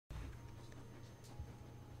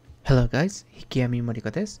Hello guys, Hikiami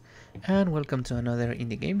Morikotes, and welcome to another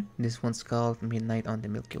indie game. This one's called Midnight on the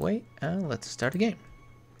Milky Way, and let's start the game.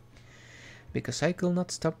 Because I could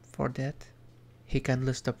not stop for that, he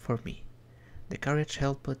can't stop for me. The courage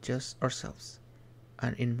held but just ourselves,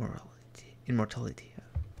 and immortality,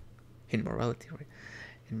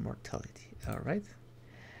 alright?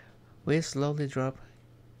 We slowly drop,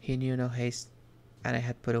 he knew no haste, and I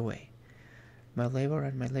had put away my labor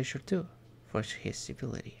and my leisure too, for his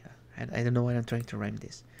civility. And I don't know why I'm trying to rhyme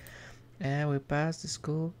this. And we passed the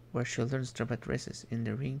school where children drop at races in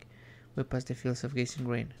the ring. We passed the fields of gazing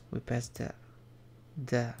grain. We passed it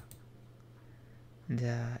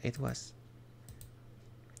was.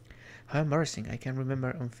 How embarrassing! I can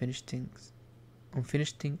remember unfinished things.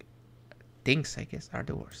 Things, I guess, are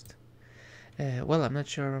the worst. Well, I'm not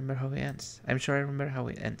sure I remember how it ends. I'm sure I remember how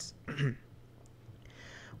it ends.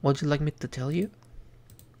 Would you like me to tell you?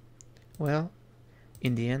 Well,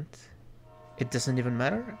 in the end, it doesn't even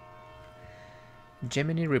matter.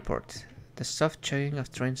 Gemini report. The soft chugging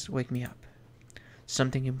of trains wake me up.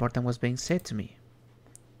 Something important was being said to me.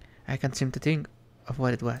 I can't seem to think of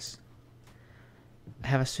what it was. I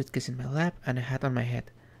have a suitcase in my lap and a hat on my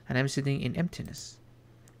head, and I'm sitting in emptiness.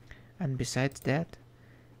 And besides that,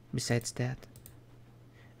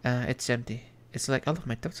 it's empty. It's like all of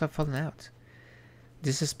my thoughts have fallen out.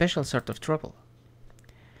 This is a special sort of trouble.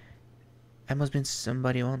 I must have been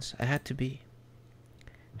somebody once. I had to be.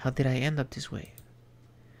 How did I end up this way?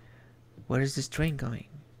 Where is this train going?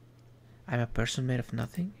 I'm a person made of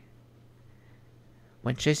nothing?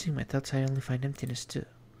 When chasing my thoughts, I only find emptiness too.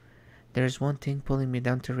 There is one thing pulling me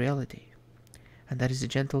down to reality, and that is the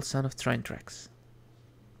gentle sound of train tracks.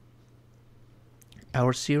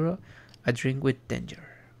 Hour 0, a drink with danger.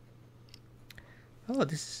 Oh,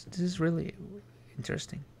 this is really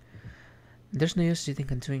interesting. There's no use sitting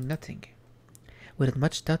and doing nothing. Without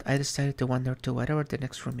much thought, I decided to wander to whatever the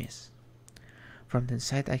next room is. From the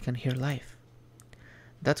inside, I can hear life.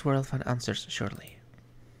 That's where I'll find answers, surely.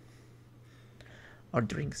 Or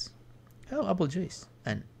drinks. Oh, apple juice.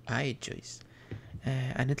 And eye juice.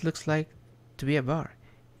 And it looks like to be a bar.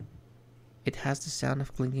 It has the sound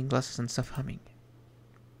of clinking glasses and soft humming.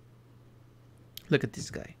 Look at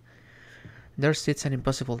this guy. There sits an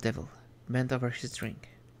impossible devil, bent over his drink.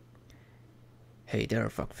 Hey there,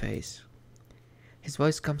 fuckface. His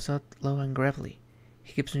voice comes out low and gravelly.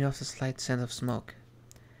 He gives me off a slight scent of smoke.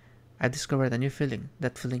 I discovered a new feeling.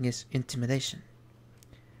 That feeling is intimidation.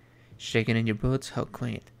 Shaking in your boots, how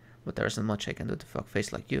quaint. But there isn't much I can do to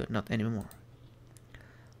fuckface like you, not anymore.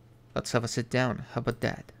 Let's have a sit down. How about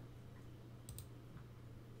that?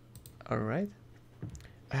 Alright.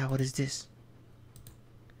 What is this?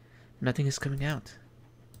 Nothing is coming out.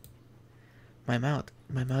 My mouth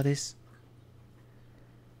is...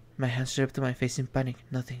 My hands drip to my face in panic.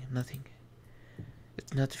 Nothing.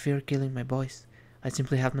 It's not fear killing my voice. I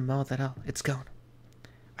simply have no mouth at all. It's gone.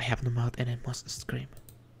 I have no mouth and I must scream.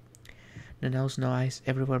 No nose, no eyes.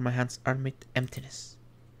 Everywhere my hands are made emptiness.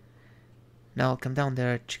 Now come down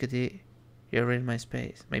there, chickadee. You're in my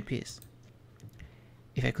space, my peace.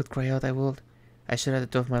 If I could cry out, I would. I should at the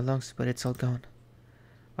top of my lungs, but it's all gone.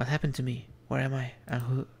 What happened to me? Where am I? And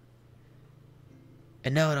who?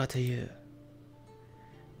 And now to you.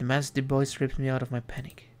 The man's deep voice rips me out of my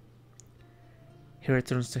panic. He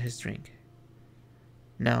returns to his drink.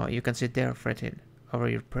 Now you can sit there, fretting over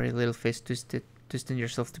your pretty little face, twisting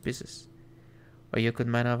yourself to pieces. Or you could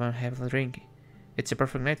man up and have a drink. It's a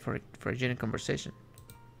perfect night for a genuine conversation.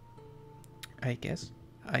 I guess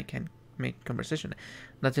I can make conversation.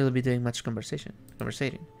 Not really be doing much conversating.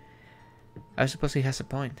 I suppose he has a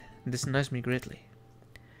point. This annoys me greatly.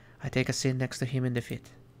 I take a seat next to him in the fit.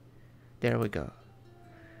 There we go.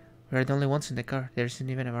 We're the only ones in the car. There isn't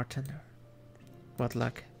even a bartender. What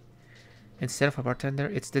luck. Instead of a bartender,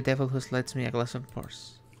 it's the devil who slides me a glass of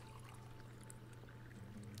pors.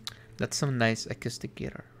 That's some nice acoustic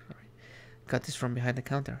guitar. Got this from behind the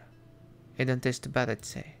counter. It don't taste too bad, I'd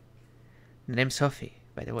say. The name's Huffy,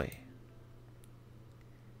 by the way.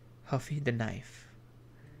 Huffy the knife.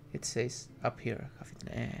 It says up here. Huffy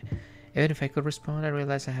the knife. Even if I could respond, I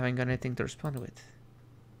realize I haven't got anything to respond with.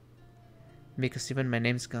 Because even my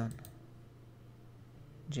name's gone.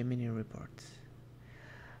 Gemini report.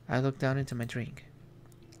 I look down into my drink.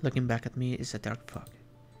 Looking back at me is a dark fog.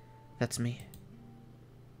 That's me.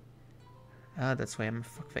 Ah, that's why I'm a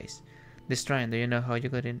fuckface. This train, do you know how you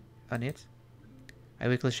got in on it? I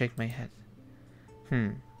weakly shake my head.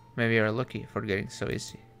 Maybe you're lucky for getting so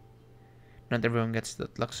easy. Not everyone gets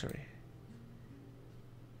that luxury.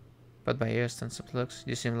 But by your stance of looks,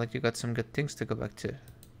 you seem like you got some good things to go back to.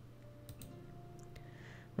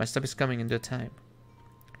 My stop is coming in due time.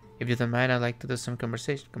 If you don't mind, I'd like to do some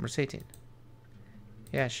conversating.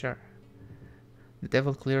 Yeah, sure. The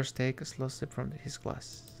devil clears take a slow sip from his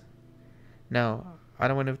glass. No, I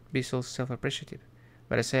don't want to be so self-appreciative,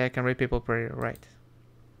 but I say I can read people pretty right.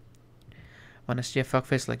 When I see a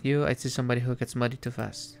fuckface like you, I see somebody who gets muddy too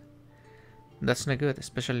fast. That's not good,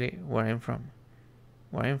 especially where I'm from.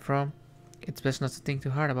 Where I'm from, it's best not to think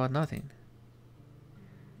too hard about nothing.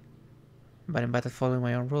 But I'm bad at following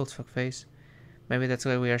my own rules, fuckface. Maybe that's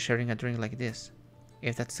why we are sharing a drink like this.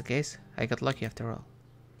 If that's the case, I got lucky after all.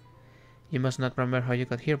 You must not remember how you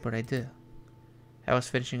got here, but I do. I was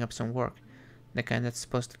finishing up some work, the kind that's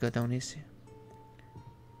supposed to go down easy.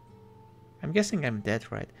 I'm guessing I'm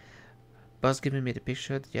dead, right? Boss giving me the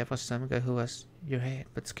picture that Jeff was some guy who was your head,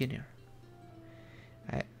 but skinnier.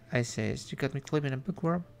 I says, you got me clipping a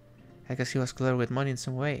bookworm? I guess he was clever with money in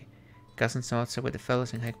some way, causing some outside with the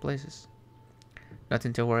fellas in high places.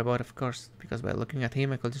 Nothing to worry about, of course, because by looking at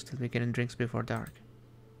him I could just still be getting drinks before dark.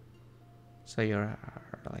 So you're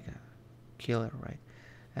like a killer,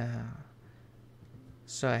 right?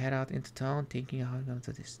 So I head out into town thinking how I'm gonna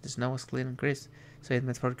do this. The snow was clean and crisp, so it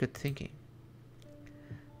made for good thinking.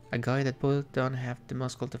 A guy that both don't have the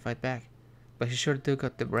muscle to fight back, but he sure do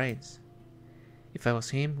got the brains. If I was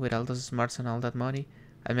him, with all those smarts and all that money,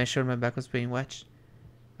 I'd make sure my back was being watched.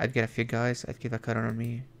 I'd get a few guys, I'd keep a cut on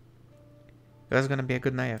me. It was gonna be a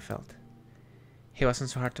good night, I felt. He wasn't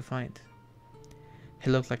so hard to find. He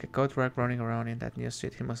looked like a coat rack running around in that new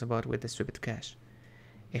suit he must have bought with the stupid cash.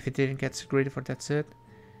 If he didn't get so greedy for that suit,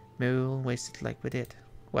 maybe we'll waste it like we did.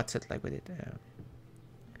 What's it like we did?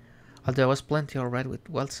 Although I was plenty alright with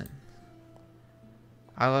Wilson.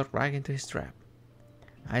 I got right into his trap.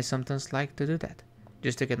 I sometimes like to do that,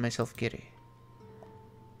 just to get myself giddy.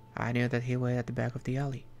 I knew that he waited at the back of the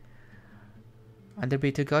alley, and there'd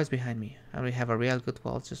be two guys behind me, and we'd have a real good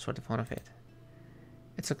waltz just for the fun of it.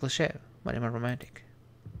 It's a cliché, but I'm a romantic.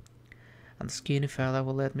 And the skinny fella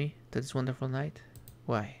will let me to this wonderful night?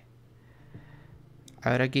 Why?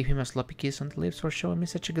 I ought to give him a sloppy kiss on the lips for showing me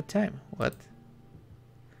such a good time. What?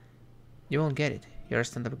 You won't get it. You're a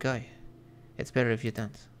stand-up guy. It's better if you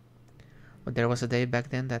don't. But there was a day back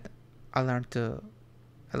then that I learned to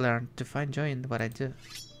find joy in what I do.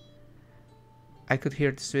 I could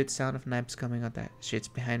hear the sweet sound of knives coming out the sheets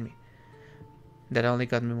behind me. That only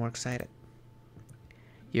got me more excited.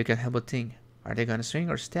 You can't help but think, are they gonna swing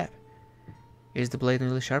or stab? Is the blade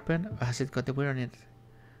really sharpened, or has it got the wear on it?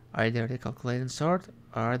 Are they the calculating sword,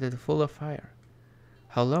 or are they full of fire?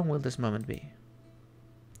 How long will this moment be?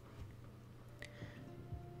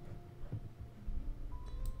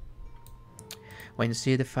 When you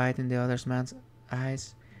see the fight in the other man's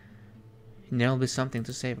eyes, there'll be something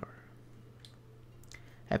to savor.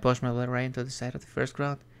 I push my blade right into the side of the first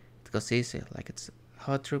round. It goes easy, like it's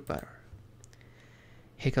hot through butter.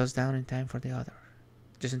 He goes down in time for the other,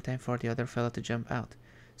 just in time for the other fellow to jump out,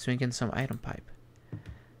 swinging some iron pipe.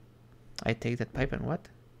 I take that pipe and what?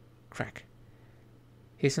 Crack.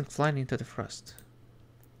 He sent flying into the frost.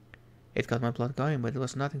 It got my blood going, but it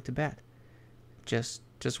was nothing too bad. Just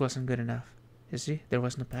wasn't good enough. You see, there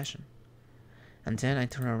was no passion. And then I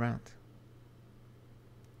turned around.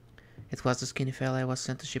 It was the skinny fella I was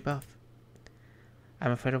sent to ship off.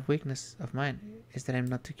 I'm afraid of weakness of mine is that I'm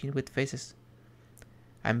not too keen with faces.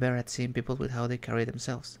 I'm better at seeing people with how they carry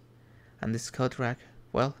themselves. And this coat rack,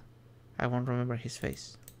 well, I won't remember his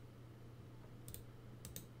face.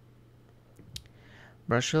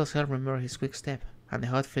 But I sure as hell remember his quick step and the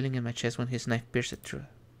hot feeling in my chest when his knife pierced it through.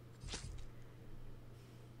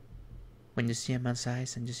 When you see a man's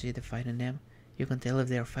eyes and you see the fight in them, you can tell if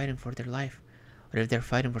they are fighting for their life or if they are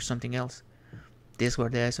fighting for something else. These were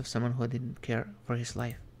the eyes of someone who didn't care for his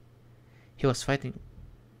life. He was fighting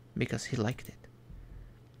because he liked it.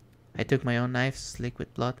 I took my own knife, slick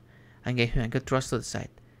with blood, and gave him a good thrust to the side.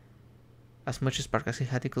 As much spark as he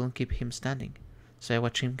had, it couldn't keep him standing, so I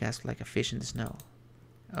watched him gasp like a fish in the snow.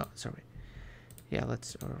 Oh, sorry. Yeah,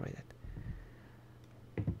 let's override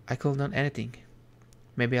that. I could have done anything.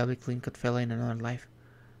 Maybe I'll be clean-cut fella in another life,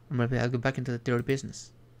 or maybe I'll go back into the dirty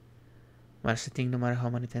business. But I think no matter how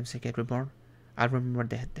many times I get reborn, I'll remember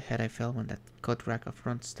the head I fell when that coat rack up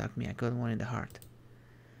front stuck me a good one in the heart.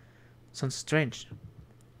 Sounds strange,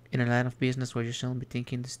 in a line of business where you shouldn't be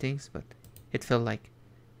thinking these things, but it felt like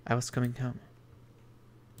I was coming home.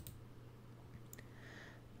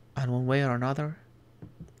 And one way or another,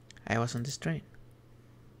 I was on this train.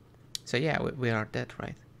 So yeah, we are dead,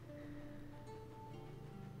 right?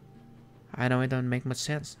 I know it don't make much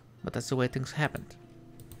sense, but that's the way things happened.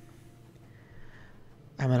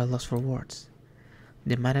 I'm at a loss for words.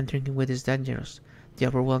 The man I'm drinking with is dangerous. The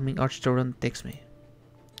overwhelming urge to run takes me.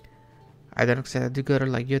 I don't expect a do-gooder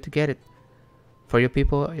like you to get it. For you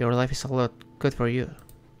people, your life is a lot good for you.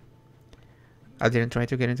 I didn't try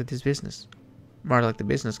to get into this business. More like the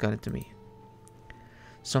business got into me.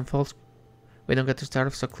 Some folks, we don't get to start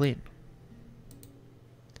off so clean.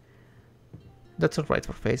 That's alright,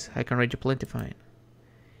 for face. I can read you plenty fine.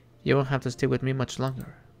 You won't have to stay with me much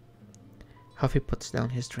longer. Huffy puts down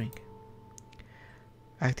his drink.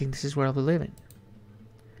 I think this is where I'll be living.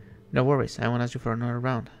 No worries, I won't ask you for another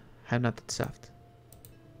round. I'm not that soft.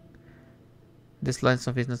 These lines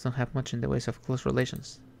of business don't have much in the ways of close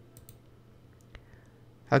relations.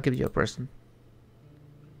 I'll give you a person.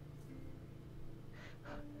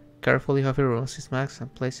 Carefully, Huffy removes his mask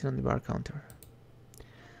and places it on the bar counter.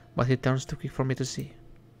 But he turns too quick for me to see.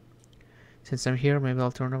 Since I'm here, maybe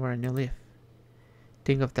I'll turn over a new leaf.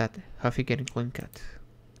 Think of that, Huffy getting clean cut.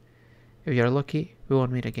 If you're lucky, we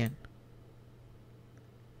won't meet again.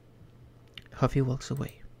 Huffy walks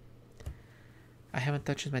away. I haven't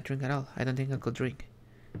touched my drink at all. I don't think I could drink,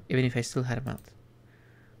 even if I still had a mouth.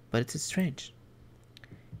 But it's strange.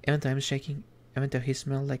 Even though I'm shaking, even though he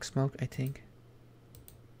smells like smoke, I think.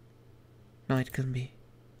 No, it couldn't be.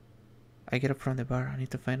 I get up from the bar. I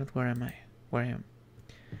need to find out where I am.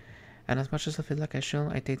 And as much as I feel like I should,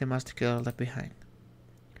 I take the mask to get all that behind.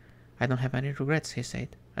 I don't have any regrets, he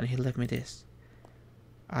said, and he left me this.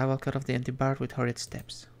 I walk out of the empty bar with hurried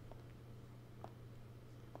steps.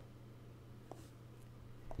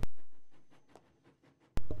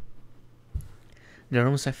 The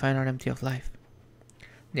rooms I find are empty of life.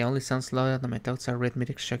 The only sounds louder than my thoughts are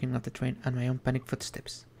rhythmic shocking of the train and my own panicked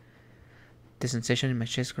footsteps. The sensation in my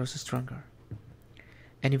chest grows stronger.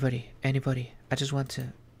 Anybody, I just want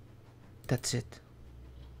to... That's it.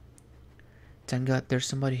 Thank God there's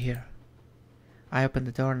somebody here. I open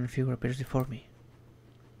the door and a figure appears before me.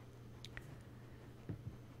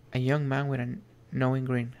 A young man with a knowing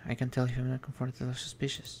grin. I can tell if I'm not confronted or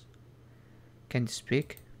suspicious. Can you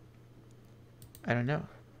speak? I don't know.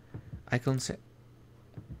 I couldn't say...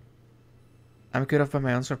 I'm caught off by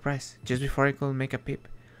my own surprise. Just before I could make a peep.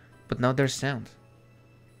 But now there's sound.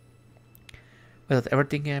 Without ever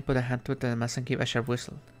thinking, I put a hand to the mask and give a sharp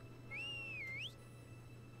whistle.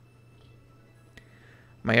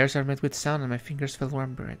 My ears are met with sound and my fingers feel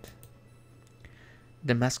warm by it.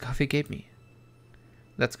 The mask Huffy gave me.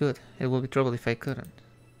 That's good. It would be trouble if I couldn't.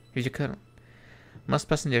 If you couldn't. Most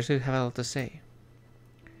passengers would have a lot to say.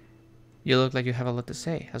 You look like you have a lot to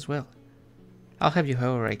say as well. I'll help you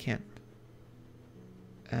however I can.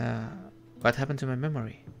 What happened to my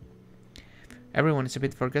memory? Everyone is a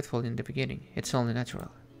bit forgetful in the beginning. It's only natural.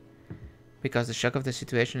 Because the shock of the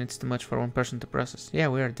situation is too much for one person to process. Yeah,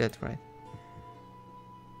 we are dead, right?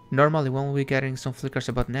 Normally one will be getting some flickers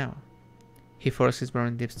about now. He forced his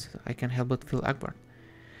brown lips. I can't help but feel awkward,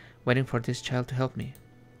 waiting for this child to help me.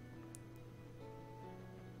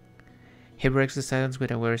 He breaks the silence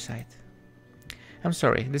with a weary sigh. I'm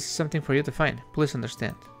sorry, this is something for you to find. Please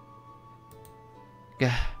understand.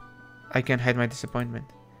 Gah, I can't hide my disappointment.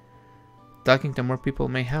 Talking to more people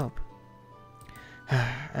may help.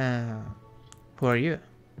 Who are you?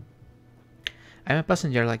 I'm a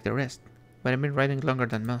passenger like the rest, but I've been riding longer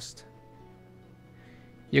than most.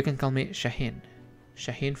 You can call me Shaheen.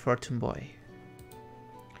 Shaheen Fortune Boy.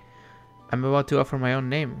 I'm about to offer my own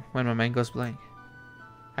name when my mind goes blank.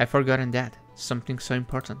 I've forgotten that. Something so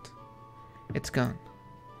important. It's gone.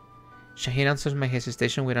 Shaheen answers my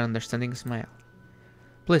hesitation with an understanding smile.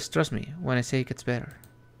 Please trust me when I say it gets better.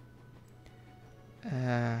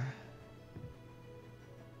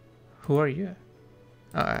 Who are you?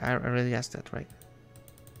 Oh, I already asked that, right?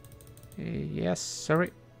 Yes,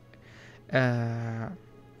 sorry.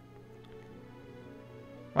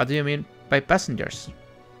 What do you mean by passengers?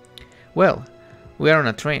 Well, we are on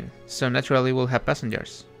a train, so naturally we'll have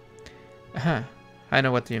passengers. I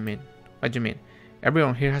know what you mean. What do you mean?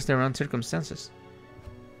 Everyone here has their own circumstances.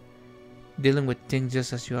 Dealing with things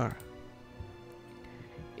just as you are.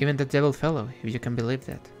 Even the devil fellow, if you can believe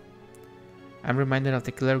that. I'm reminded of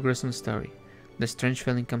the Killer Gruesome story. The strange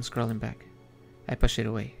feeling comes crawling back. I push it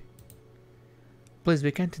away. Please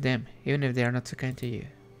be kind to them, even if they are not so kind to you.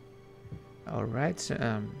 Alright,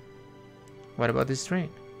 so, what about this train?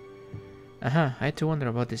 I too wonder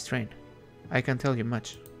about this train. I can't tell you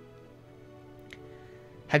much.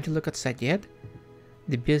 Have you looked outside yet?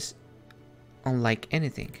 The view is unlike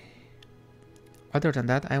anything. Other than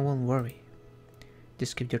that, I won't worry.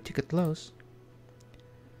 Just keep your ticket close.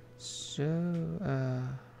 So,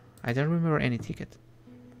 I don't remember any ticket.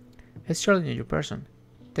 It's surely not your person.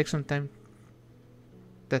 Take some time.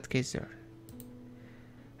 That case there.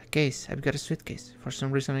 A case. I've got a suitcase. For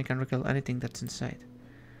some reason I can't recall anything that's inside.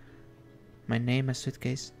 My name, a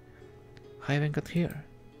suitcase. How even got here?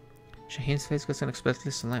 Shaheen's face was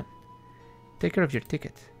unexpectedly solemn. Take care of your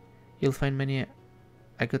ticket. You'll find many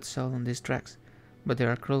a good soul on these tracks, but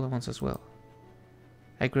there are cruel ones as well.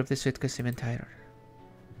 I gripped the suitcase even tighter.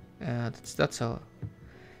 That's all.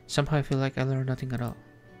 Somehow I feel like I learned nothing at all.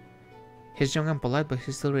 He's young and polite, but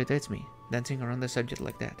he still irritates me, dancing around the subject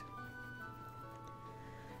like that.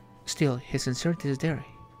 Still, his sincerity is there.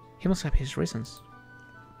 He must have his reasons.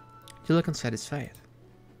 You look unsatisfied.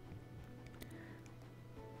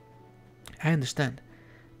 I understand.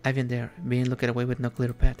 I've been there, being looked away with no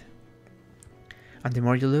clear path. And the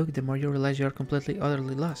more you look, the more you realize you are completely,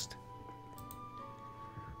 utterly lost.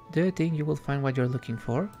 Do you think you will find what you're looking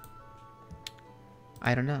for?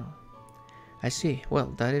 I don't know. I see. Well,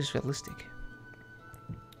 that is realistic.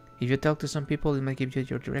 If you talk to some people, it might give you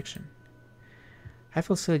your direction. I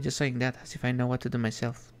feel silly just saying that, as if I know what to do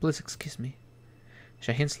myself. Please excuse me.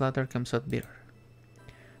 Shaheen's laughter comes out bitter.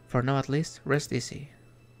 For now at least, rest easy.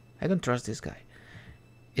 I don't trust this guy.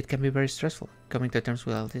 It can be very stressful, coming to terms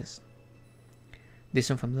with all this. This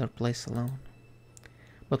unfamiliar place alone.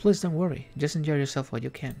 But please don't worry, just enjoy yourself while you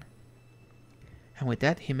can. And with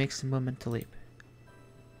that, he makes the movement to leave.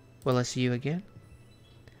 Will I see you again?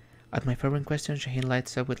 At my fervent question, Shaheen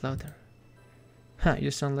lights up with laughter. Ha,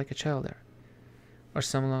 you sound like a child there. Or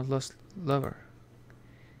some lost lover.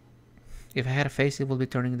 If I had a face, it would be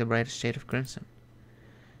turning the brightest shade of crimson.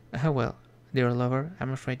 Ah well, dear lover,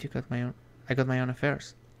 I'm afraid I got my own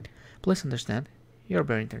affairs. Please understand, you're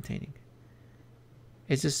very entertaining.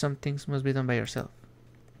 It's just some things must be done by yourself.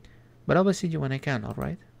 But I'll visit you when I can,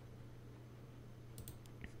 alright?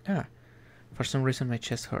 Ah, for some reason my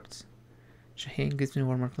chest hurts. Shaheen gives me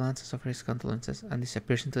warmer glances over his condolences and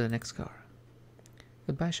disappears into the next car.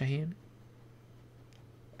 Goodbye, Shaheen.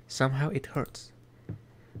 Somehow it hurts.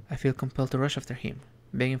 I feel compelled to rush after him,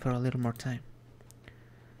 begging for a little more time.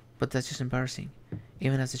 But that's just embarrassing.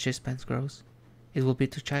 Even as the chest pain grows, it will be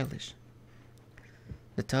too childish.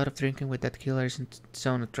 The thought of drinking with that killer isn't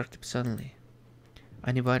so unattractive suddenly.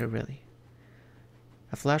 Anybody, really.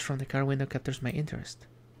 A flash from the car window captures my interest.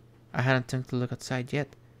 I hadn't time to look outside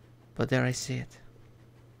yet, but there I see it.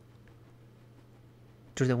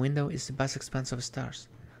 Through the window is the vast expanse of stars.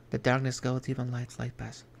 The darkness goes even light fly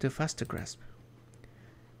past, too fast to grasp.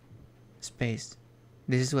 Space.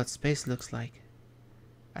 This is what space looks like.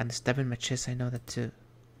 And stabbing my chest, I know that too.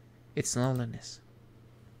 It's loneliness.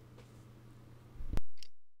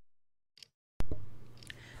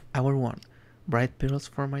 Hour 1. Bright pearls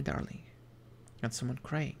for my darling. And someone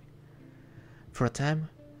crying. For a time,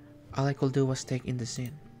 all I could do was take in the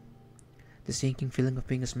scene. The sinking feeling of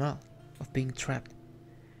being small, of being trapped.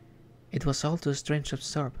 It was all too strange to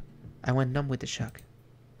absorb. I went numb with the shock.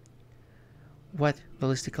 What,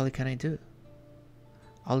 realistically, can I do?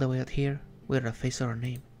 All the way out here, without a face or a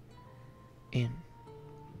name.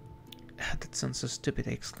 That sounds so stupid,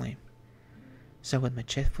 I exclaimed. So with my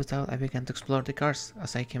chest put out, I began to explore the cars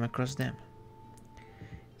as I came across them.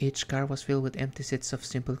 Each car was filled with empty seats of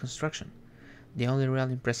simple construction, the only real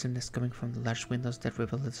impressiveness coming from the large windows that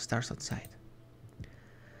revealed the stars outside.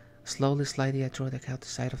 Slowly, slightly, I trod out the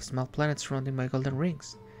sight of small planets surrounding by golden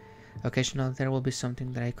rings. Occasionally there will be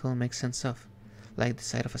something that I couldn't make sense of, like the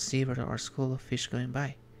sight of a seabird or a school of fish going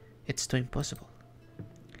by. It's too impossible.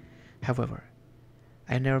 However,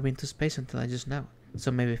 I've never been to space until just now,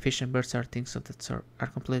 so maybe fish and birds are things of that sort, are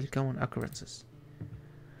completely common occurrences.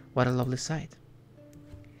 What a lovely sight.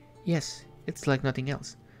 Yes, it's like nothing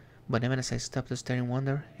else, but even as I stopped to stare in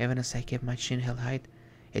wonder, even as I kept my chin held high,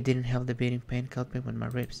 it didn't help the beating pain caught me with my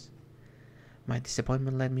ribs. My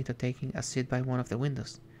disappointment led me to taking a seat by one of the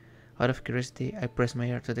windows. Out of curiosity, I pressed my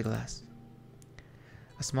ear to the glass.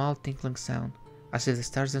 A small tinkling sound, as if the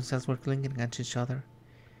stars themselves were clinking against each other.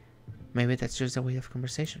 Maybe that's just a way of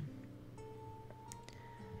conversation.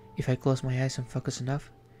 If I close my eyes and focus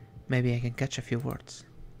enough, maybe I can catch a few words.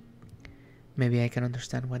 Maybe I can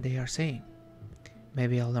understand what they are saying.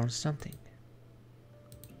 Maybe I'll learn something.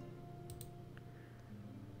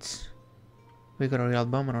 Tsk. We got a real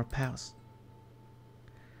bum on our pals.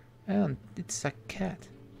 And it's a cat.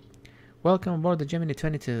 Welcome aboard the Gemini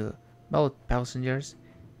 22. Well, passengers,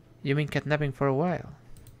 you've been kidnapping for a while.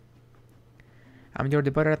 I'm your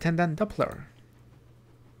devoted attendant, Doppler.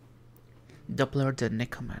 Doppler the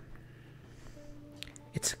Necroman.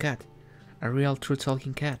 It's a cat. A real true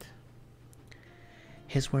talking cat.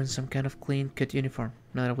 He's wearing some kind of clean-cut uniform,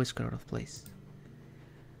 not a whisker out of place.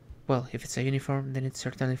 Well, if it's a uniform, then it's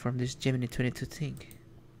certainly from this Gemini 22 thing.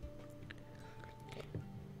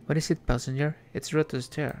 What is it, passenger? It's rude to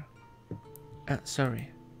stare.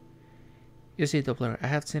 Sorry. You see, Doppler, I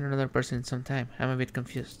haven't seen another person in some time. I'm a bit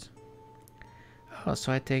confused. Oh,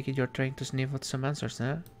 so I take it you're trying to sniff out some answers,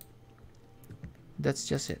 huh? That's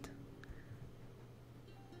just it.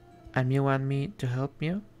 And you want me to help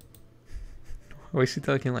you? Why is he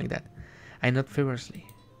talking like that? I nod feverishly.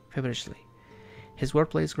 His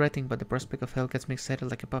wordplay is grating, but the prospect of help gets me excited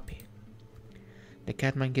like a puppy. The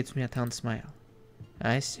catman gives me a town smile.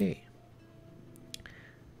 I see.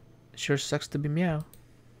 Sure sucks to be meow.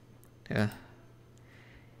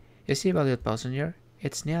 You see, valued passenger,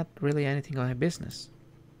 it's not really anything of my business.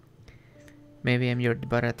 Maybe I'm your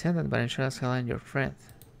bar attendant, but I'm sure as hell I'm your friend.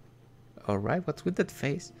 Alright, what's with that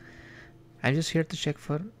face? I'm just here to check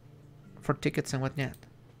for tickets and whatnot.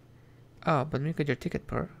 Oh, but me got your ticket,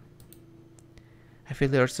 purr. I feel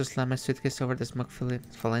the urge to slam my suitcase over the smug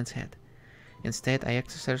feline's head. Instead, I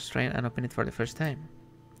exercise restraint and open it for the first time.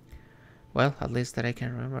 Well, at least that I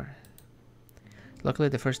can remember. Luckily,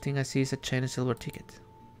 the first thing I see is a shiny silver ticket.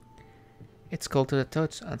 It's cold to the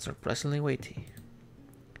touch and surprisingly weighty.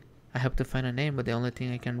 I hope to find a name, but the only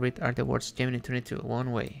thing I can read are the words Gemini 22,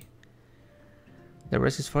 one way. The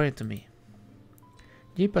rest is foreign to me.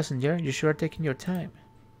 Gee, passenger, you sure are taking your time.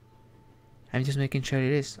 I'm just making sure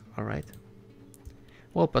it is, alright.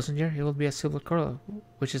 Well, passenger, it will be a silver coral,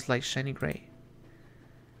 which is like shiny gray.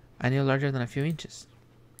 A nail larger than a few inches.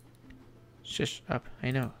 Shush up,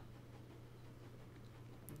 I know.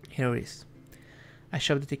 Here it is. I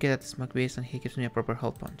shove the ticket at the smug beast and he gives me a proper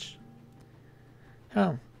hole punch.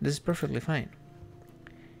 Oh, this is perfectly fine.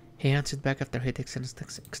 He hands it back after he takes an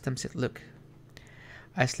extensive look.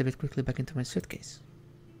 I slip it quickly back into my suitcase.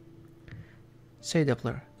 Say,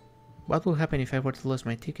 Doppler, what will happen if I were to lose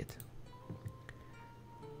my ticket?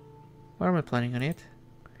 Why am I planning on it?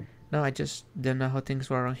 No, I just don't know how things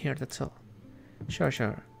were around here, that's all.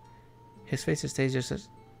 Sure. His face stays just as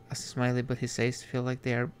smiley, but his eyes feel like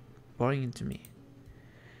they are boring into me.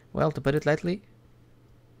 Well, to put it lightly,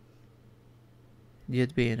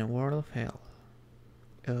 you'd be in a world of hell.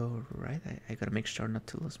 Oh, right, I gotta make sure not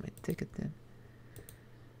to lose my ticket then.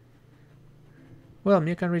 Well,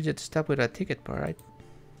 you can reach it to stop with a ticket, right?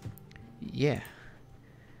 Yeah.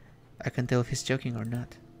 I can tell if he's joking or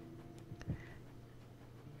not.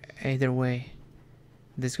 Either way,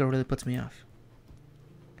 this girl really puts me off.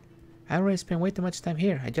 I already spent way too much time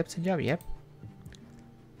here. A job's a job, yep.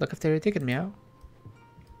 Look after your ticket, meow.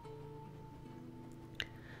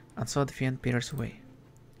 And so the fiend peters away.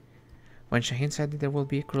 When Shaheen said that there will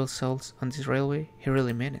be cruel souls on this railway, he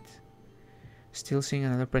really meant it. Still seeing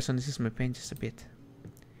another person eases my pain just a bit.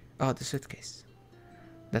 Oh, the suitcase.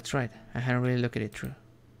 That's right, I hadn't really looked at it through.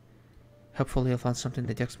 Hopefully I'll find something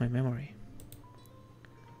that jogs my memory.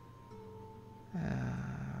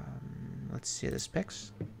 Let's see the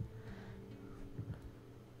specs.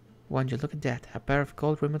 When you look at that, a pair of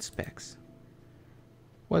gold-rimmed specs.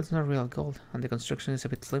 Well, it's not real gold, and the construction is a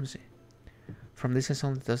bit flimsy. From this is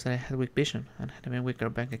only those that I had weak vision and had a weaker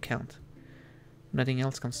bank account. Nothing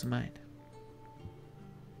else comes to mind.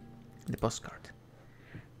 The postcard.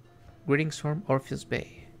 Greetings from Orpheus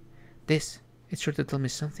Bay. This is sure to tell me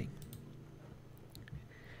something.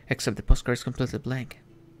 Except the postcard is completely blank.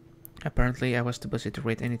 Apparently I was too busy to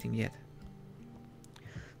read anything yet.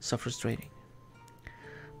 So frustrating.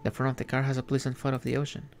 The front of the car has a pleasant photo of the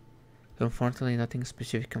ocean. Unfortunately, nothing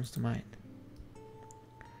specific comes to mind.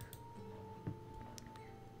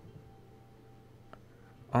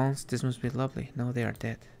 Once this must be lovely, now they are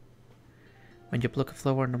dead. When you pluck a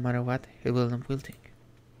flower, no matter what, it will end up wilting.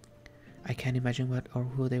 I can't imagine what or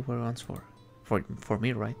who they were once for. For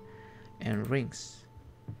me, right? And rings.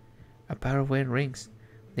 A pair of wedding rings.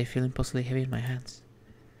 They feel impossibly heavy in my hands.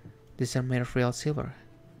 These are made of real silver.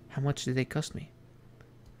 How much did they cost me?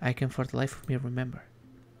 I can for the life of me remember.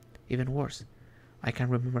 Even worse, I can't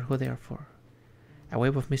remember who they are for. A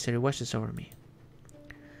wave of mystery washes over me.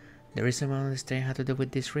 The reason why I'm staying had to do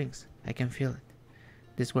with these rings. I can feel it.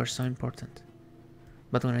 These were so important.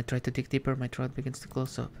 But when I try to dig deeper, my throat begins to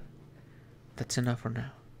close up. That's enough for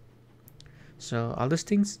now. So all these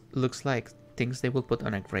things looks like things they will put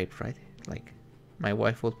on a grave, right? Like my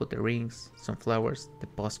wife will put the rings, some flowers, the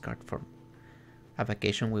postcard for a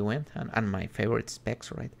vacation we went, and my favorite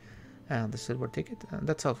specs, right? And the silver ticket, and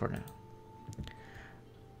that's all for now.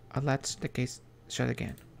 I'll latch the case shut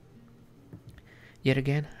again. Yet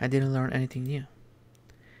again, I didn't learn anything new.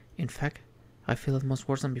 In fact, I feel almost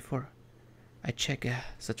worse than before. I check,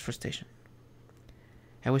 such frustration.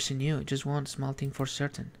 I wish I knew just one small thing for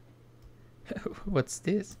certain. What's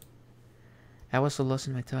this? I was so lost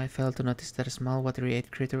in my thought I failed to notice that a small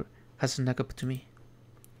watery-eyed creature has snuck up to me.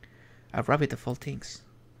 A rabbit of all things.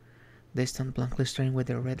 They stand blankly staring with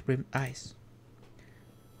their red-rimmed eyes.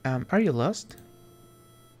 Are you lost?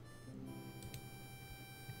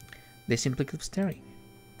 They simply keep staring.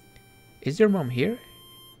 Is your mom here?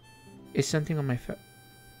 Is something on my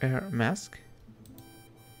mask?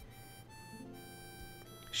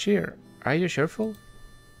 Sheer, are you cheerful?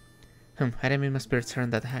 I didn't mean my spirits are on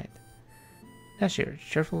that height. Not Sheer,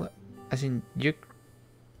 cheerful as in you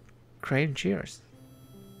crying cheers.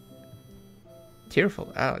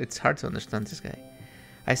 Tearful? Oh, it's hard to understand this guy.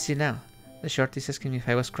 I see now. The short is asking me if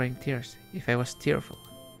I was crying tears, if I was tearful.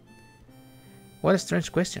 What a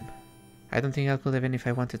strange question. I don't think I could even if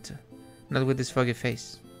I wanted to. Not with this foggy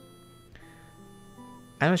face.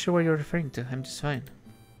 I'm not sure what you're referring to. I'm just fine.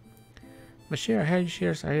 But Sheer, I heard you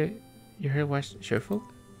cheers. Are you here was cheerful?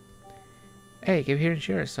 Hey, I keep hearing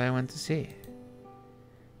cheers, so I want to see.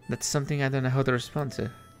 That's something I don't know how to respond to.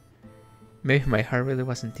 Maybe my heart really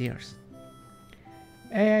was in tears.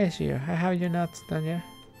 Hey, Sheer, I have you not done yet?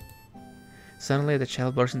 Suddenly the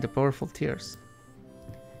child burst into powerful tears.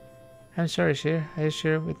 I'm sorry, Sheer. I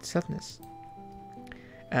share with sadness.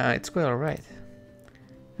 It's quite alright.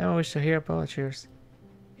 I wish to hear about cheers.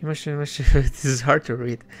 You must this is hard to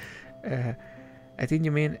read. I think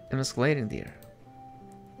you mean emasculating, dear.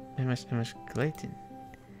 Emasculating.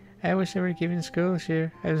 I wish I were giving school,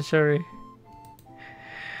 Sheer. I'm sorry.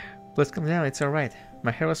 Please come down, it's alright.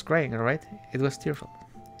 My hair was crying, alright? It was tearful.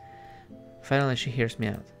 Finally, she hears me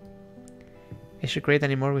out. If she cried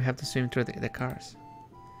anymore, we have to swim through the cars.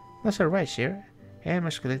 That's alright, Sheer. I am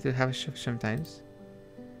emasculated to have a shift sometimes.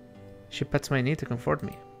 She pats my knee to comfort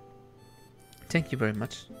me. Thank you very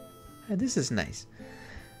much. This is nice.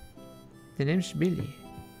 The name's Billy.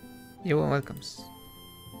 You are welcomes.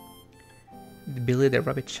 Billy the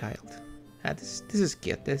rabbit child. This is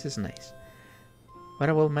cute. This is nice. What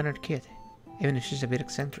a well-mannered kid, even if she's a bit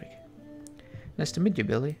eccentric. Nice to meet you,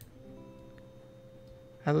 Billy.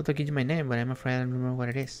 I'd love to give you my name, but I'm afraid I don't remember what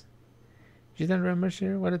it is. You don't remember,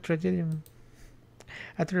 sir? What a tragedian.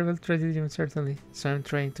 A terrible tragedian, certainly. So I'm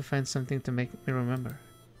trying to find something to make me remember.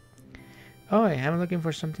 Oh, I'm looking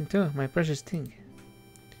for something too, my precious thing.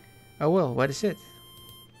 Oh well, what is it?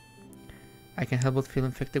 I can't help but feel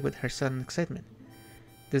infected with her sudden excitement.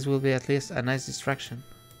 This will be at least a nice distraction.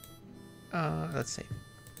 Let's see.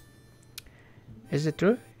 Is it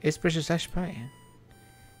true? It's precious ash pie.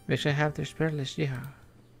 Wish I have their pearls, yeah.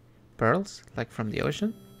 Pearls? Like from the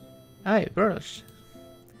ocean? Aye, pearls.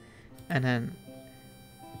 And then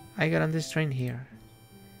I got on this train here.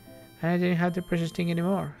 And I didn't have the precious thing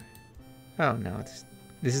anymore. Oh no,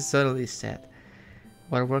 this is totally sad.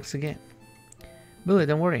 What works again? Billy,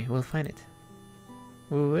 don't worry, we'll find it.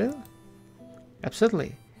 We will?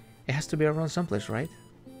 Absolutely. It has to be around someplace, right?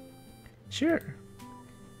 Sure.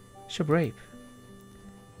 So brave.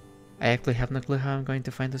 I actually have no clue how I'm going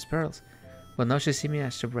to find those pearls, but now she sees me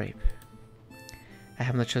as so brave. I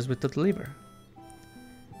have no choice but to deliver.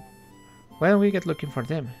 Why don't we get looking for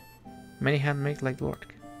them? Many hand make light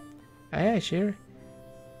work. Aye, sure.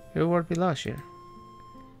 Your word be law, sure.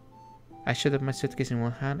 I shoot up my suitcase in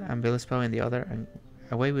one hand and Billy's paw in the other, and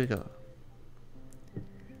away we go.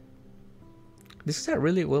 This is a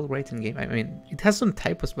really well written game. I mean, it has some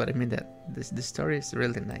typos, but I mean that the story is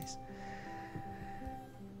really nice.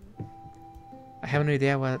 I have no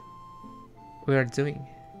idea what we are doing.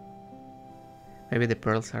 Maybe the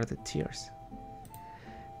pearls are the tears.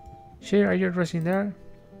 Sure, are you rushing there?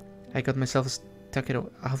 I got myself stuck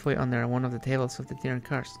halfway under one of the tables of the dinner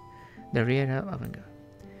cars, the rear of Avenga.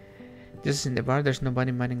 Just as in the bar, there's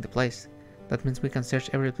nobody minding the place. That means we can search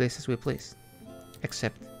every place as we please.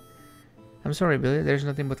 Except... I'm sorry, Billy, there's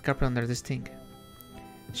nothing but carpet under this thing.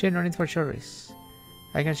 Sure, no need for stories.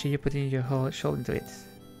 I can see you putting your whole soul into it.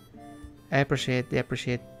 I appreciate the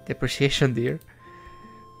appreciation, dear.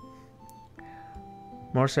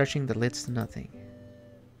 More searching that leads to nothing.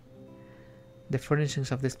 The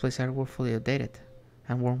furnishings of this place are woefully outdated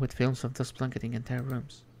and worn with films of dust blanketing entire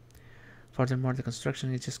rooms. Furthermore, the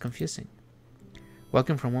construction is just confusing.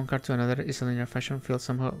 Walking from one car to another is a linear fashion feels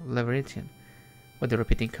somehow labyrinthian with the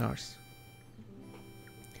repeating cars.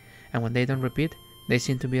 And when they don't repeat, they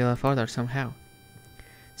seem to be a lot farther somehow.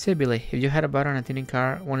 Say, Billy, if you had a bar and a thinning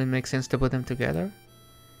car, wouldn't it make sense to put them together?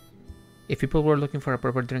 If people were looking for a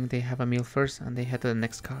proper drink, they have a meal first and they head to the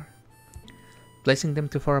next car. Placing them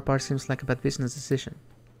too far apart seems like a bad business decision.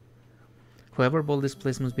 Whoever bought this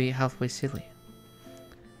place must be halfway silly.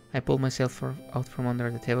 I pulled myself out from under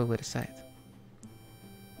the table with a sigh.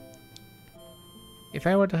 If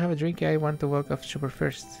I were to have a drink, I want to walk off super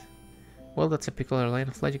first. Well, that's a peculiar line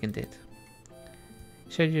of logic indeed.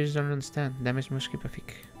 Sure, you just don't understand. Damage must keep a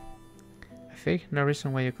fig. A fig? No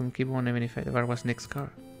reason why you couldn't keep one even if the bar was next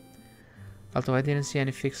car. Although I didn't see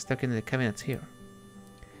any figs stuck in the cabinets here.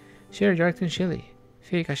 Sure, you're acting chilly.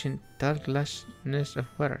 Fig as in tall glassness of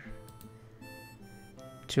water.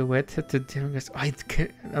 Too wet to dim us. I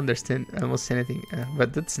can't understand almost anything,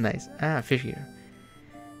 but that's nice. Ah, fish here.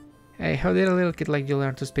 Hey, how did a little kid like you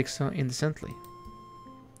learn to speak so indecently?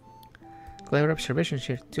 Clever observation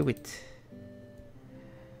here, do it.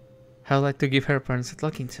 I'd like to give her parents a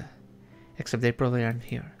talking to, except they probably aren't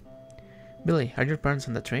here. Billy, are your parents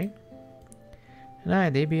on the train? Nah,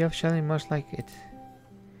 they be off chatting much like it.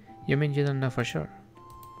 You mean you don't know for sure?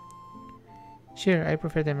 Sure, I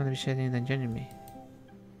prefer them to be chatting than joining me.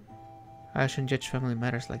 I shouldn't judge family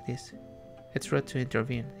matters like this. It's rude to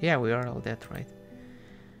intervene. Yeah, we are all that, right?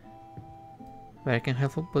 But I can't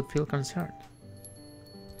help but feel concerned.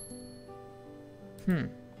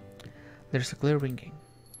 There's a clear ringing.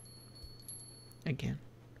 Again.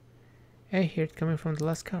 I hear it coming from the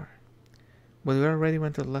last car. But we already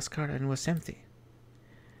went to the last car and it was empty.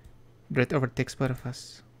 Dread overtakes both of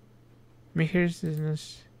us. Me here's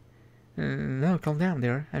this. No, calm down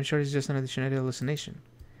there. I'm sure it's just an additional hallucination.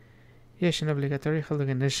 Yes, an obligatory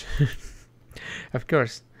hallucination. Of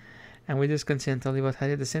course. And we just coincidentally both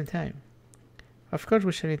had it at the same time. Of course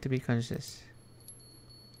we should need to be conscious.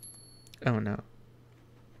 Oh no.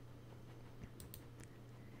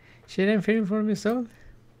 Shit, I'm feeling for me, so?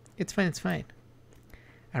 It's fine, it's fine.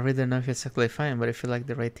 I really don't know if it's exactly fine, but I feel like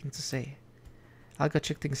the right thing to say. I'll go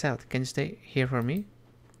check things out. Can you stay here for me?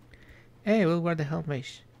 Hey, we'll wear the helmet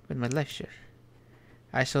mesh with my life shirt.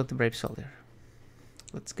 I saw the brave soldier.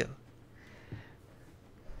 Let's go.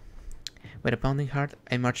 With a pounding heart,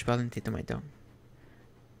 I marched valiantly to my dome.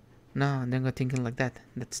 No, don't go thinking like that.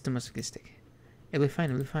 That's too masochistic. It'll be fine,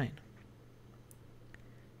 it'll be fine.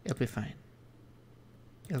 It'll be fine.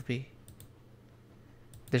 It'll be...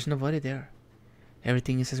 There's nobody there.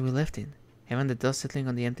 Everything is as we left it. Even the dust settling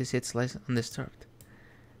on the empty seats lies undisturbed.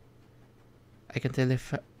 I can tell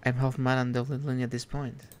if I'm half mad and double lonely at this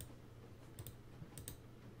point.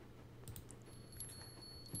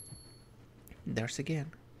 There's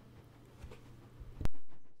again.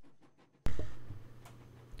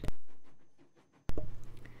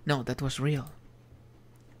 No, that was real.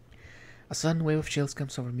 A sudden wave of chills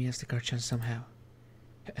comes over me as the car changes somehow.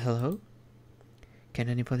 Hello? Can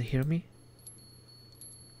anybody hear me?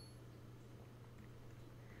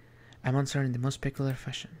 I'm answering in the most peculiar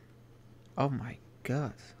fashion. Oh my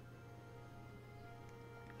god.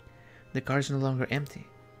 The car is no longer empty.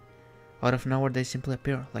 Out of nowhere they simply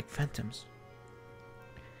appear, like phantoms.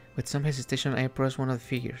 With some hesitation I approach one of the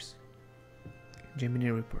figures. Gemini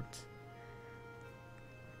reports.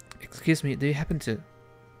 Excuse me, do you happen to...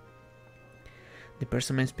 The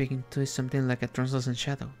person I'm speaking to is something like a translucent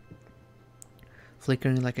shadow,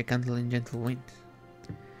 flickering like a candle in gentle wind.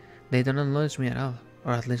 They don't notice me at all,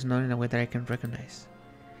 or at least not in a way that I can recognize.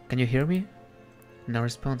 Can you hear me? No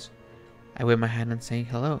response. I wave my hand and saying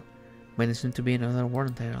hello, but they seem to be in another world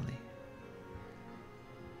entirely.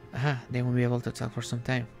 Aha, they won't be able to talk for some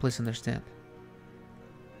time, please understand.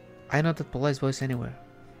 I know that polite voice anywhere.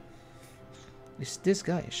 It's this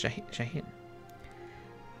guy, Shaheen.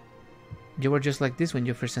 You were just like this when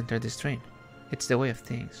you first entered this train. It's the way of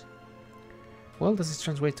things. Well, that's a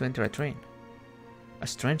strange way to enter a train. A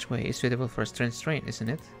strange way is suitable for a strange train, isn't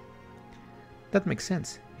it? That makes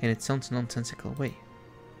sense, in its own nonsensical way.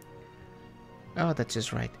 Oh, that's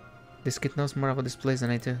just right. This kid knows more about this place than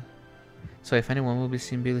I do. So if anyone will be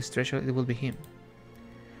seeing Billy's treasure, it will be him.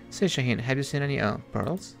 Say, Shaheen, have you seen any,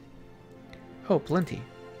 pearls? Oh, plenty.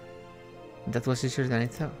 That was easier than I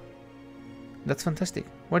thought. That's fantastic.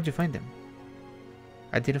 Where'd you find them?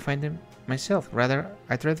 I didn't find them myself. Rather,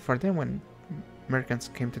 I traded for them when merchants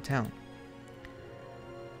came to town.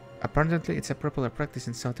 Apparently, it's a popular practice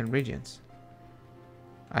in southern regions.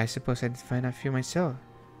 I suppose I did find a few myself,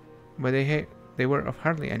 but they were of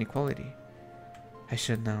hardly any quality. I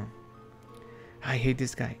should know. I hate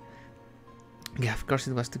this guy. Yeah, of course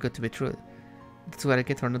it was too good to be true. That's what I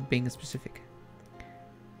get for not being specific.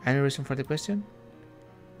 Any reason for the question?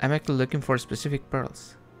 I'm actually looking for specific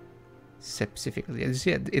pearls. Specifically, you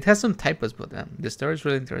see, it has some typos, but the story is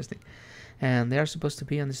really interesting. And they are supposed to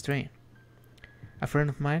be on this train. A friend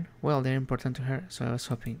of mine, well, they're important to her, so I was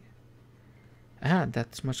hoping. Ah,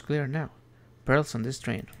 that's much clearer now. Pearls on this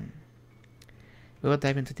train. We will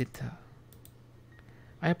dive into detail.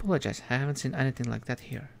 I apologize, I haven't seen anything like that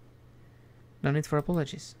here. No need for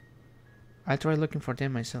apologies. I'll try looking for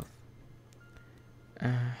them myself.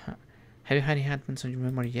 Have you had any handprints on your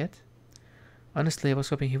memory yet? Honestly, I was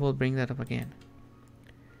hoping he will bring that up again.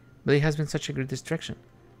 But it has been such a great distraction.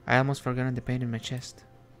 I almost forgotten the pain in my chest.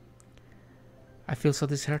 I feel so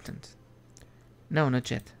disheartened. No, not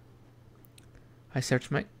yet. I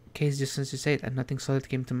searched my case just since you said it and nothing solid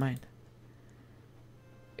came to mind.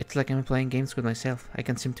 It's like I'm playing games with myself. I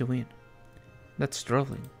can't seem to win. That's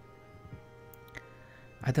troubling.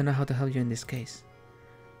 I don't know how to help you in this case.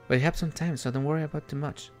 But you have some time, so don't worry about too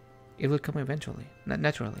much. It will come eventually,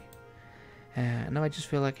 naturally. Now I just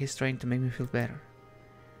feel like he's trying to make me feel better.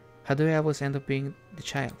 How do I always end up being the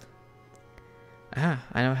child? Ah,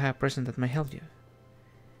 I now have a person that might help you.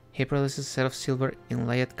 He produces a set of silver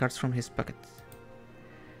inlaid cards from his pocket.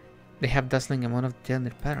 They have dazzling amount of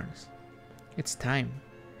gender patterns. It's time.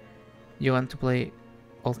 You want to play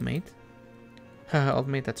Old Maid? Haha, Old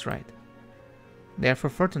Maid, that's right. They are for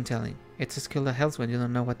fortune telling. It's a skill that helps when you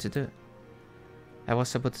don't know what to do. I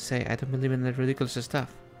was about to say I don't believe in that ridiculous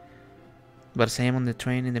stuff. But as I am on the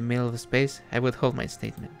train in the middle of space, I would hold my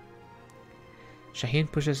statement.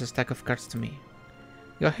 Shaheen pushes a stack of cards to me.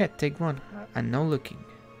 Go ahead, take one, and no looking.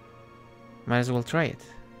 Might as well try it.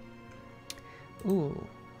 Ooh,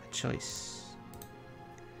 a choice.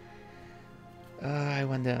 I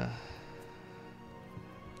want the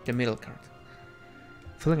middle card.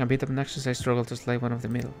 Feeling a bit obnoxious, I struggle to slide one of the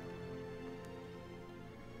middle.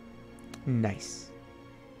 Nice.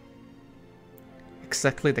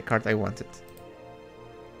 Exactly the card I wanted.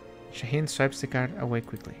 Shaheen swipes the card away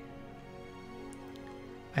quickly.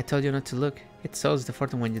 I told you not to look. It sells the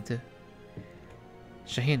fortune when you do.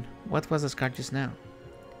 Shaheen, what was this card just now?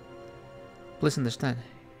 Please understand,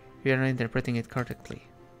 we are not interpreting it correctly.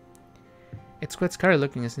 It's quite scary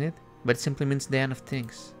looking, isn't it? But it simply means the end of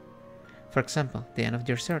things. For example, the end of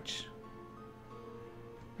your search.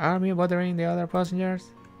 Are we bothering the other passengers?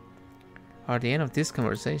 Or the end of this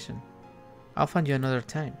conversation? I'll find you another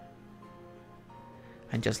time.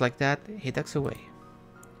 And just like that, he ducks away.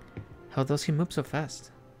 How does he move so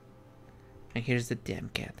fast? And here's the damn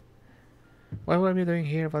cat. What were you doing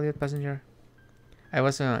here, valued passenger? I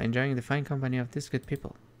was enjoying the fine company of these good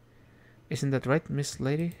people. Isn't that right, Miss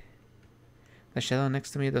Lady? The shadow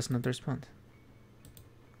next to me does not respond.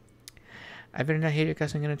 I better not hear you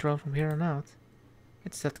causing any trouble from here on out.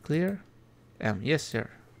 Is that clear? Yes, sir.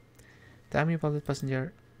 Damn you, valued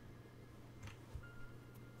passenger.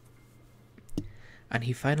 And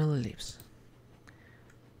he finally leaves.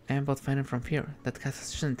 I am about finding from fear that cat has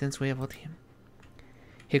such an intense way about him.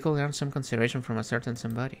 He could earn some consideration from a certain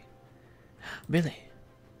somebody. Billy!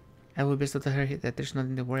 I will be to tell her that there's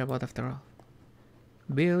nothing to worry about after all.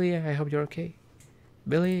 Billy, I hope you're okay.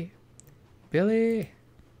 Billy! Billy!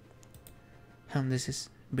 This is...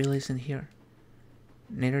 Billy isn't here.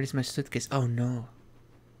 Neither is my suitcase. Oh no.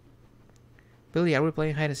 Billy, are we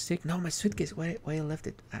playing hide and seek? No, my suitcase. Why I left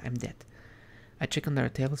it? I'm dead. I check under our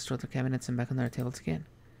tables, through the cabinets, and back under our tables again.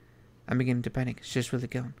 I'm beginning to panic. She's really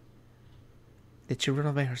gone. Did she run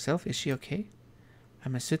off by herself? Is she okay?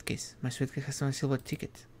 And my suitcase. My suitcase has my silver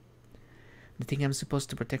ticket. The thing I'm supposed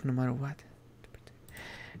to protect no matter what.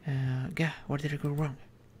 Yeah, where did I go wrong?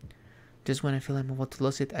 Just when I feel I'm about to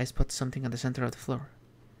lose it, I spot something at the center of the floor.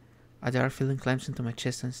 A dark feeling climbs into my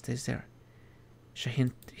chest and stays there.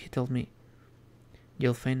 Shaheen, he told me,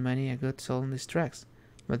 you'll find many a good soul in these tracks,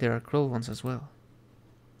 but there are cruel ones as well.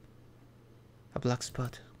 A black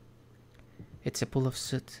spot. It's a pool of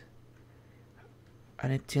soot,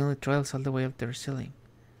 and it thinly trails all the way up their ceiling,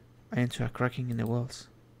 and into a cracking in the walls.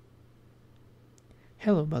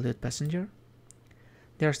 Hello, valued passenger.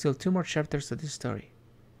 There are still 2 more chapters to this story.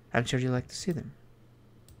 I'm sure you'd like to see them.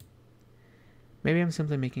 Maybe I'm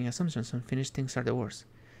simply making assumptions and finished things are the worst,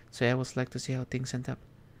 so I always like to see how things end up,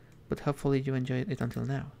 but hopefully you enjoyed it until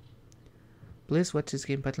now. Please watch this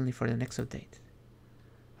game patiently for the next update.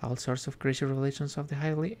 All sorts of crazy revelations of the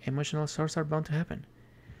highly emotional source are bound to happen.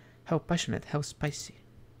 How passionate, how spicy.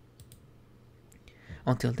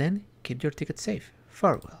 Until then, keep your ticket safe.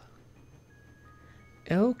 Farewell.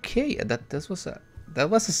 Okay, that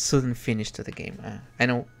was a sudden finish to the game. I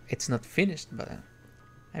know it's not finished, but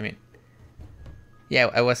I mean, yeah,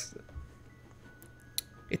 I was.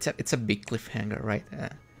 It's a big cliffhanger, right?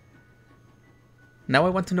 Now I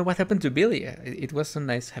want to know what happened to Billy. It was so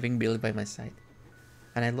nice having Billy by my side,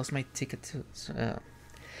 and I lost my ticket too. So,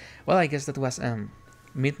 well, I guess that was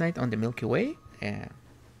midnight on the Milky Way.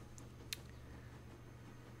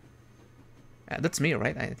 That's me,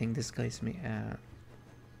 right? I think this guy is me.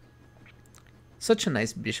 Such a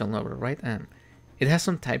nice visual novel, right? It has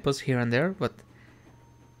some typos here and there, but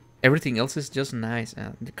everything else is just nice.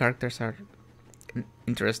 The characters are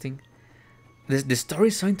interesting. The story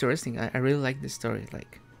is so interesting. I really like this story.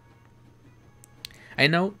 Like, I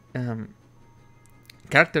know main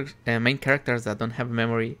characters that don't have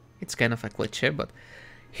memory. It's kind of a cliche, but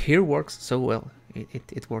here works so well.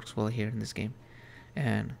 It works well here in this game.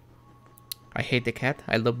 And I hate the cat.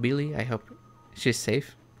 I love Billy. I hope she's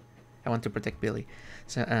safe. I want to protect Billy.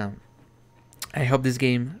 So I hope this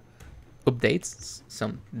game updates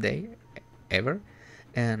someday. ever,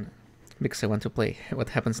 and because I want to play what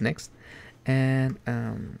happens next. And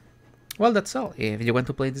well, that's all. If you want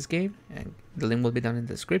to play this game, the link will be down in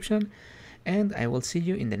the description, and I will see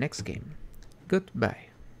you in the next game. Goodbye.